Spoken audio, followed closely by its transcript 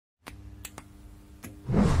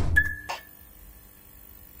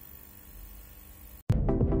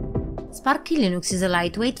SparkyLinux is a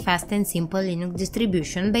lightweight, fast and simple Linux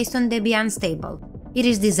distribution based on Debian stable. It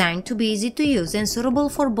is designed to be easy to use and suitable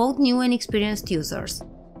for both new and experienced users.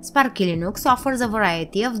 SparkyLinux offers a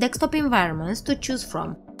variety of desktop environments to choose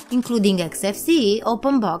from, including XFCE,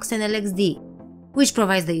 OpenBox and LXDE, which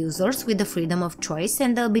provides the users with the freedom of choice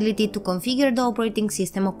and the ability to configure the operating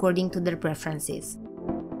system according to their preferences.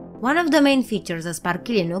 One of the main features of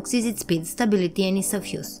SparkyLinux is its speed, stability and ease of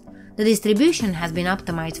use. The distribution has been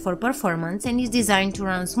optimized for performance and is designed to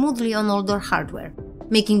run smoothly on older hardware,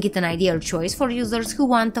 making it an ideal choice for users who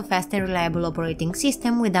want a fast and reliable operating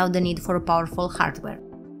system without the need for powerful hardware.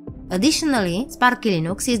 Additionally,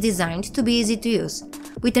 SparkyLinux is designed to be easy to use,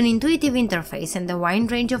 with an intuitive interface and a wide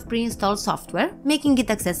range of pre-installed software, making it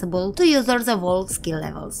accessible to users of all skill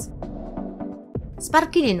levels.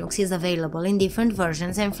 SparkyLinux is available in different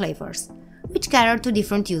versions and flavors, which cater to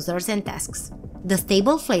different users and tasks. The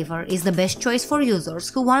stable flavor is the best choice for users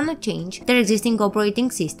who want to change their existing operating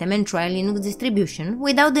system and try a Linux distribution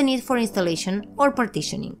without the need for installation or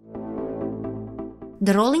partitioning.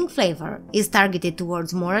 The rolling flavor is targeted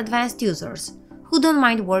towards more advanced users who don't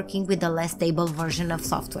mind working with a less stable version of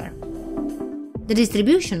software. The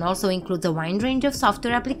distribution also includes a wide range of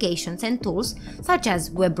software applications and tools such as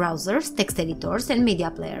web browsers, text editors, and media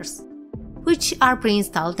players, which are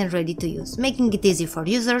pre-installed and ready to use, making it easy for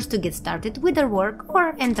users to get started with their work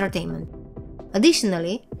or entertainment.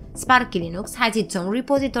 Additionally, SparkyLinux has its own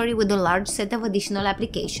repository with a large set of additional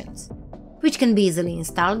applications, which can be easily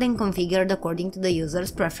installed and configured according to the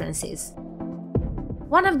user's preferences.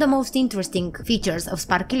 One of the most interesting features of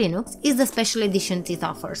SparkyLinux is the special editions it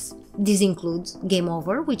offers. This includes Game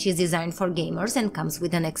Over, which is designed for gamers and comes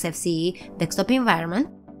with an XFCE desktop environment,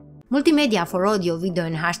 Multimedia for audio, video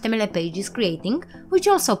and HTML pages creating, which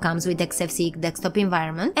also comes with XFCE desktop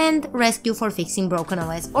environment, and Rescue for fixing broken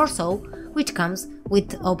OS or so, which comes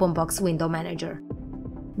with OpenBox window manager.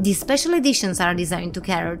 These special editions are designed to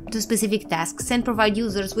cater to specific tasks and provide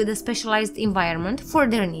users with a specialized environment for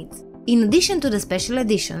their needs. In addition to the special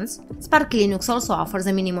editions, SparkyLinux also offers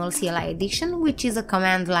a minimal CLI edition, which is a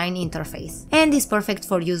command line interface, and is perfect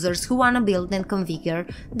for users who want to build and configure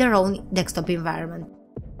their own desktop environment.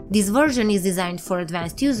 This version is designed for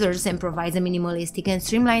advanced users and provides a minimalistic and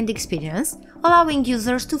streamlined experience, allowing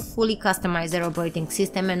users to fully customize their operating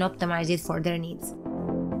system and optimize it for their needs.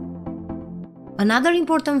 Another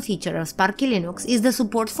important feature of SparkyLinux is the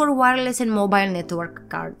support for wireless and mobile network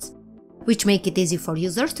cards, which make it easy for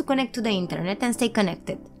users to connect to the internet and stay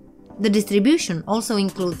connected. The distribution also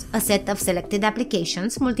includes a set of selected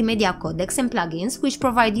applications, multimedia codecs and plugins which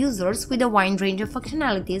provide users with a wide range of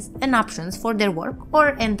functionalities and options for their work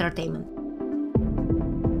or entertainment.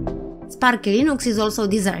 SparkyLinux is also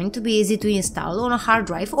designed to be easy to install on a hard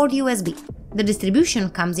drive or USB. The distribution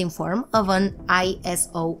comes in form of an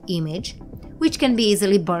ISO image, which can be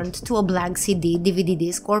easily burned to a blank CD, DVD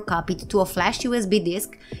disc or copied to a flash USB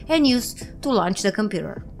disk and used to launch the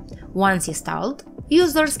computer. Once installed,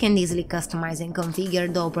 users can easily customize and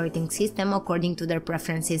configure the operating system according to their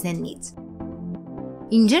preferences and needs.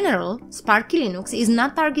 In general, SparkyLinux is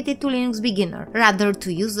not targeted to Linux beginner, rather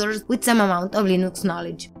to users with some amount of Linux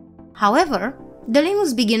knowledge. However, the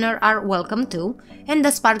Linux beginner are welcome too, and the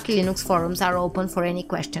SparkyLinux forums are open for any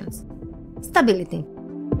questions. Stability.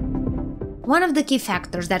 One of the key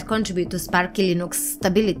factors that contribute to SparkyLinux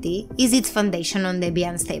stability is its foundation on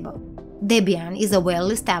Debian stable. Debian is a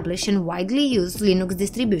well-established and widely used Linux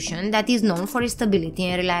distribution that is known for its stability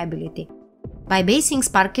and reliability. By basing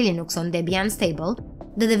SparkyLinux on Debian stable,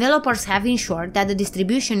 the developers have ensured that the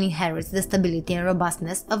distribution inherits the stability and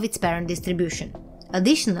robustness of its parent distribution.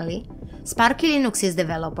 Additionally, SparkyLinux's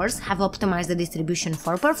developers have optimized the distribution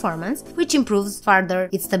for performance, which improves further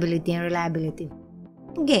its stability and reliability.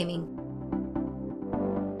 Gaming.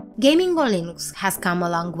 Gaming on Linux has come a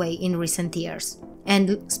long way in recent years, and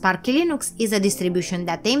SparkyLinux is a distribution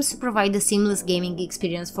that aims to provide a seamless gaming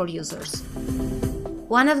experience for users.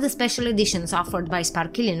 One of the special editions offered by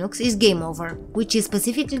SparkyLinux is Game Over, which is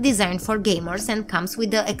specifically designed for gamers and comes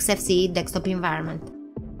with the XFCE desktop environment.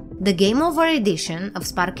 The Game Over edition of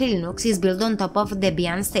SparkyLinux is built on top of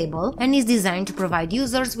Debian stable and is designed to provide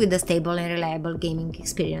users with a stable and reliable gaming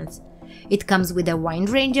experience. It comes with a wide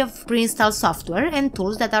range of pre-installed software and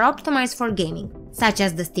tools that are optimized for gaming, such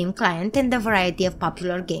as the Steam client and a variety of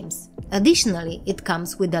popular games. Additionally, it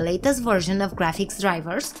comes with the latest version of graphics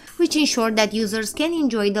drivers, which ensure that users can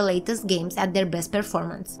enjoy the latest games at their best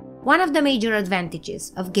performance. One of the major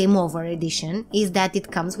advantages of Game Over edition is that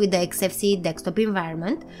it comes with the XFCE desktop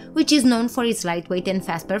environment, which is known for its lightweight and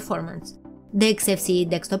fast performance. The XFCE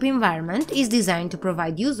desktop environment is designed to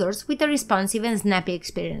provide users with a responsive and snappy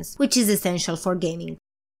experience, which is essential for gaming.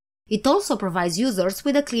 It also provides users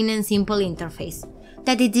with a clean and simple interface,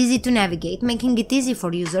 that it's easy to navigate, making it easy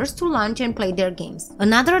for users to launch and play their games.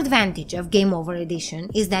 Another advantage of Game Over Edition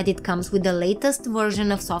is that it comes with the latest version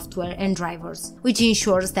of software and drivers, which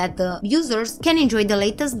ensures that the users can enjoy the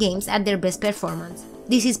latest games at their best performance.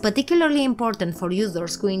 This is particularly important for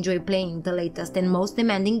users who enjoy playing the latest and most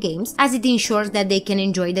demanding games, as it ensures that they can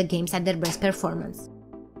enjoy the games at their best performance.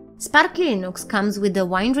 SparkyLinux comes with a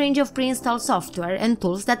wide range of pre-installed software and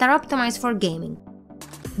tools that are optimized for gaming.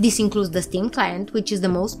 This includes the Steam client, which is the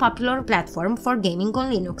most popular platform for gaming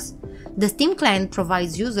on Linux. The Steam client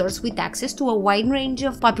provides users with access to a wide range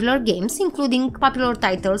of popular games, including popular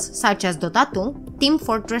titles such as Dota 2, Team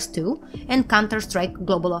Fortress 2, and Counter-Strike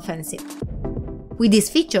Global Offensive. With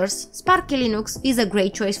these features, SparkyLinux is a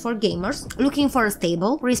great choice for gamers looking for a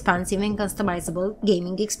stable, responsive and customizable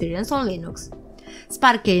gaming experience on Linux.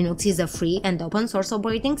 SparkyLinux is a free and open source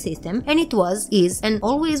operating system, and it was, is and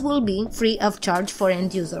always will be free of charge for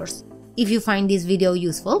end users. If you find this video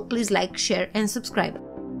useful, please like, share and subscribe.